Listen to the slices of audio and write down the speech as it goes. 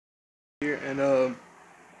Here and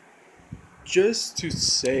just to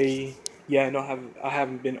say, yeah, I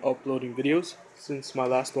haven't been uploading videos since my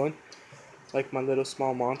last one, like my little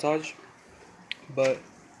small montage. But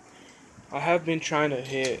I have been trying to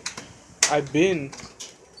hit. I've been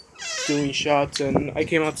doing shots, and I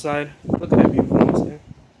came outside. Look at that beautiful Mustang.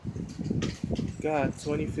 God,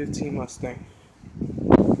 2015 Mustang.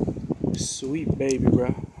 Sweet baby,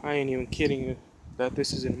 bro. I ain't even kidding you that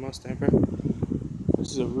this is a Mustang, bro.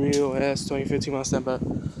 This is a real ass 2015 Mustang, but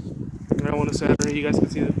I want to say I don't know if you guys can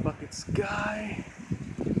see the fucking sky.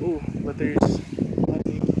 Ooh, but there's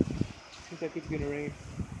lightning. Seems like it's gonna rain.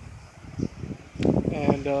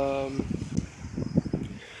 And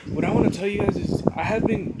what I want to tell you guys is I have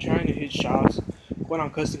been trying to hit shots, going on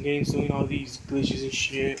custom games, doing all these glitches and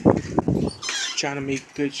shit, trying to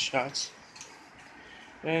make good shots.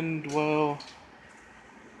 And well,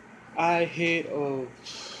 I hit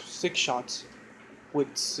 6 shots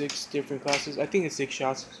with 6 different classes. I think it's 6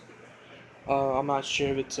 shots. I'm not sure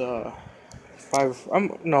if it's five.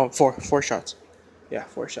 I'm no 4 shots. Yeah,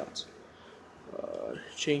 4 shots.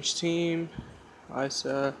 Change team. I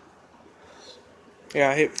said. Yeah,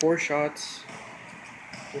 I hit 4 shots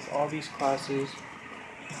with all these classes.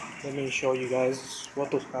 Let me show you guys what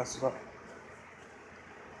those classes are.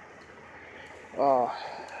 Ah,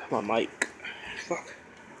 my mic. Fuck.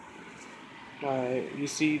 You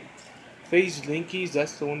see, phase linkies,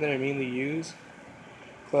 that's the one that I mainly use.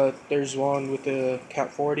 But there's one with the Cat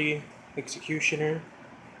 40, Executioner,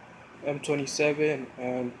 M27,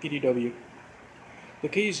 and PDW. The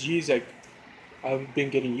KSG is like, I've been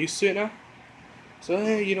getting used to it now. So,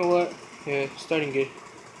 hey, you know what? Yeah, starting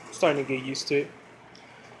to get used to it.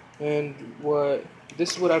 And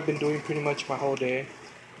this is what I've been doing pretty much my whole day.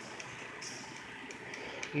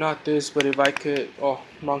 Not this, but if I could. Oh,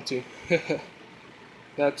 wrong team.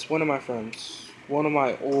 That's one of my friends. One of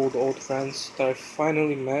my old friends that I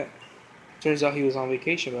finally met. Turns out he was on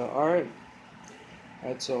vacation, but alright.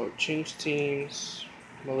 Alright, so change teams,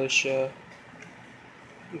 militia,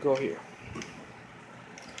 go here.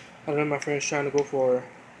 I don't know, my friend's trying to go for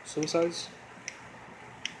suicides.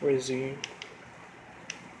 Where is he?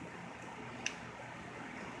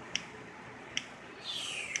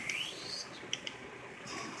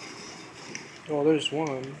 Oh, there's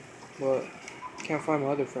one, but can't find my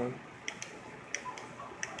other friend.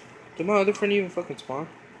 Did my other friend even fucking spawn?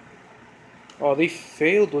 Oh, they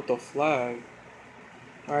failed with the flag.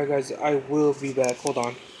 Alright guys, I will be back. Hold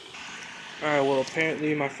on. Alright, well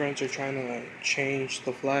apparently my friends are trying to change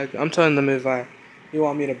the flag. I'm telling them if you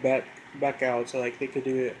want me to back out so like they could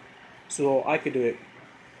do it. So I could do it.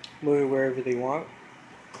 Move it wherever they want.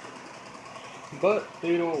 But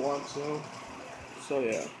they don't want to. So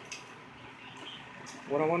yeah.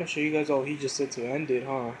 What I want to show you guys, oh, he just said to end it,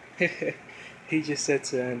 huh? He just said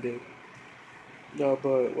to end it. No,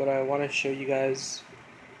 but what I want to show you guys,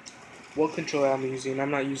 what controller I'm using.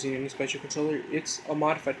 I'm not using any special controller. It's a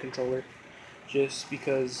modified controller. Just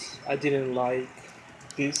because I didn't like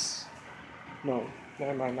this. No,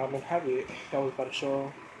 never mind. I'm gonna have it. I was about to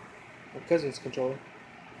show my cousin's controller.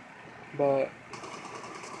 But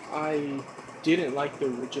I didn't like the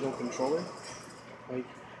original controller. Like,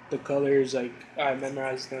 the colors, like, I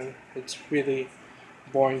memorized them. It's really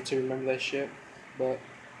boring to remember that shit. But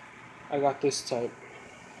I got this type.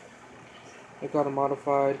 I got a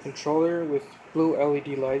modified controller with blue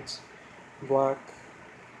LED lights, black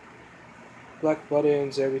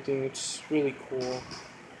buttons, everything. It's really cool.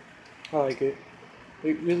 I like it.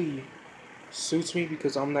 It really suits me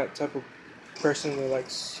because I'm that type of person that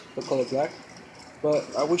likes the color black.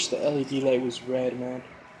 But I wish the LED light was red, man.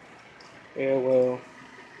 Yeah, well,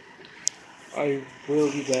 I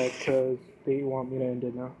will be back because they want me to end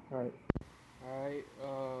it now. Alright. Alright,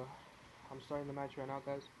 I'm starting the match right now,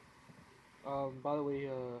 guys. By the way,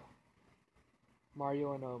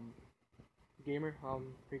 Mario and, Gamer,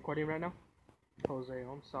 I'm recording right now. Jose,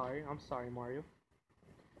 I'm sorry, Mario.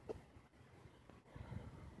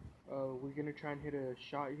 We're gonna try and hit a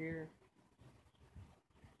shot here.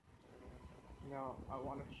 Now, I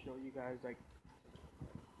want to show you guys, like,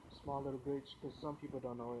 small little glitch, because some people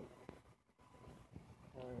don't know it.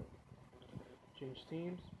 Alright. Change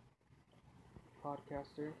teams.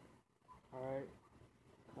 Podcaster. Alright.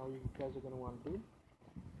 Now you guys are going to want to do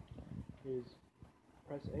is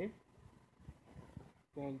press A.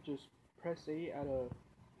 Then just press A at a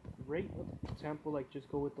rate of tempo, like just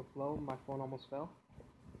go with the flow. My phone almost fell.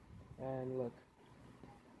 And look.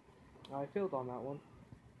 I failed on that one.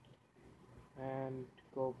 And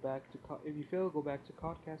go back to, if you fail, go back to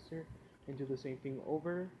Podcaster and do the same thing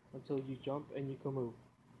over until you jump and you can move.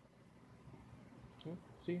 Okay,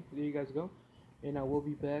 see, there you guys go. and I will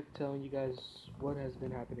be back telling you guys what has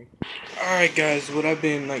been happening. Alright guys, what I've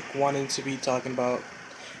been like wanting to be talking about,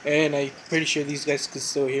 and I'm pretty sure these guys can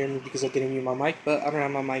still hear me because I didn't mute my mic, but I don't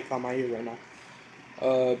have my mic on my ear right now.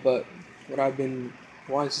 But what I've been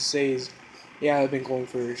wanting to say is, yeah, I've been going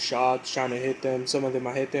for shots, trying to hit them. Some of them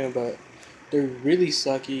I hit them, but they're really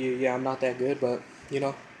sucky. Yeah, I'm not that good, but you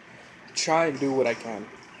know, try and do what I can.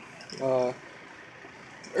 Uh,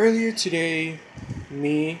 Earlier today,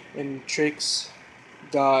 me and Trix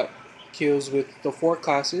got kills with the 4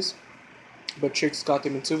 classes, but Trix got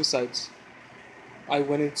them in suicides. I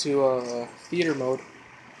went into theater mode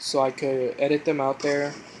so I could edit them out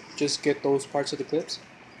there, just get those parts of the clips,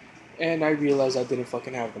 and I realized I didn't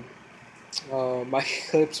fucking have them. My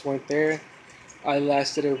clips weren't there. I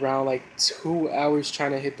lasted around like 2 hours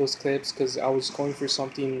trying to hit those clips because I was going for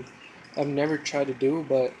something I've never tried to do,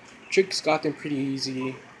 but Trix got them pretty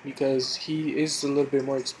easy because he is a little bit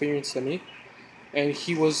more experienced than me, and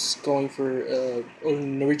he was going for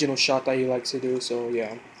an original shot that he likes to do. So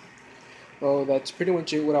yeah, well that's pretty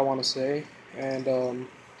much it. What I want to say, and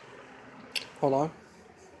hold on.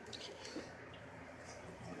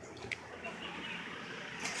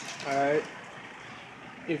 All right.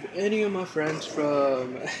 If any of my friends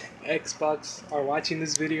from Xbox are watching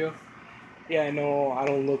this video, yeah, I know I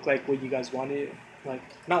don't look like what you guys wanted. Like,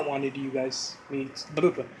 not wanted you guys.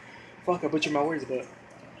 Fuck, I butchered my words, but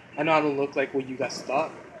I know I don't look like what you guys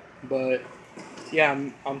thought. But, yeah,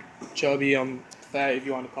 I'm chubby, I'm fat, if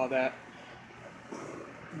you want to call that.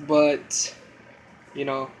 But, you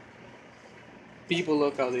know, people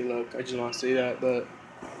look how they look. I just want to say that. But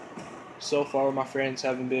so far, my friends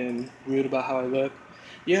haven't been rude about how I look.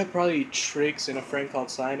 Yeah, probably Tricks and a friend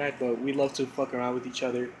called Cyanide, but we love to fuck around with each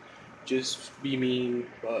other. Just be mean,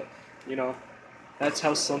 but, you know, that's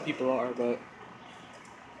how some people are. But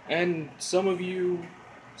and some of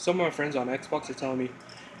my friends on Xbox are telling me,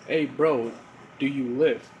 "Hey, bro, do you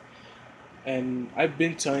lift?" And I've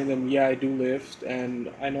been telling them, "Yeah, I do lift."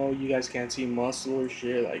 And I know you guys can't see muscle or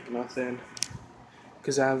shit, like nothing,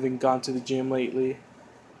 because I haven't gone to the gym lately.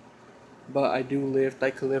 But I do lift.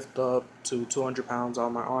 I could lift up to 200 pounds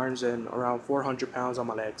on my arms and around 400 pounds on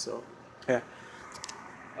my legs. So, yeah.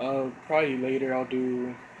 Probably later I'll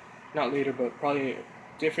do, not later, but probably a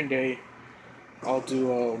different day. I'll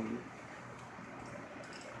do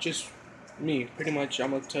just me. Pretty much,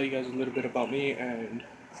 I'm gonna tell you guys a little bit about me, and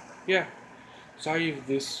yeah. Sorry if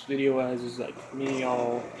this video is like me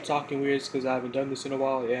all talking weird because I haven't done this in a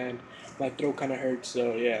while and my throat kind of hurts.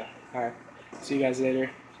 So yeah. All right. See you guys later.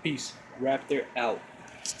 Peace. Raptor out.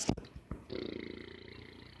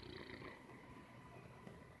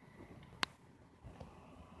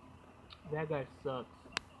 That guy sucks.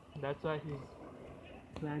 That's why his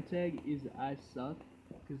clan tag is I suck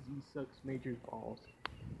because he sucks Major's balls.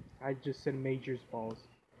 I just said Major's balls.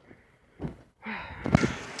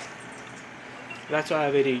 That's why I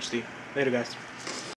have ADHD. Later, guys.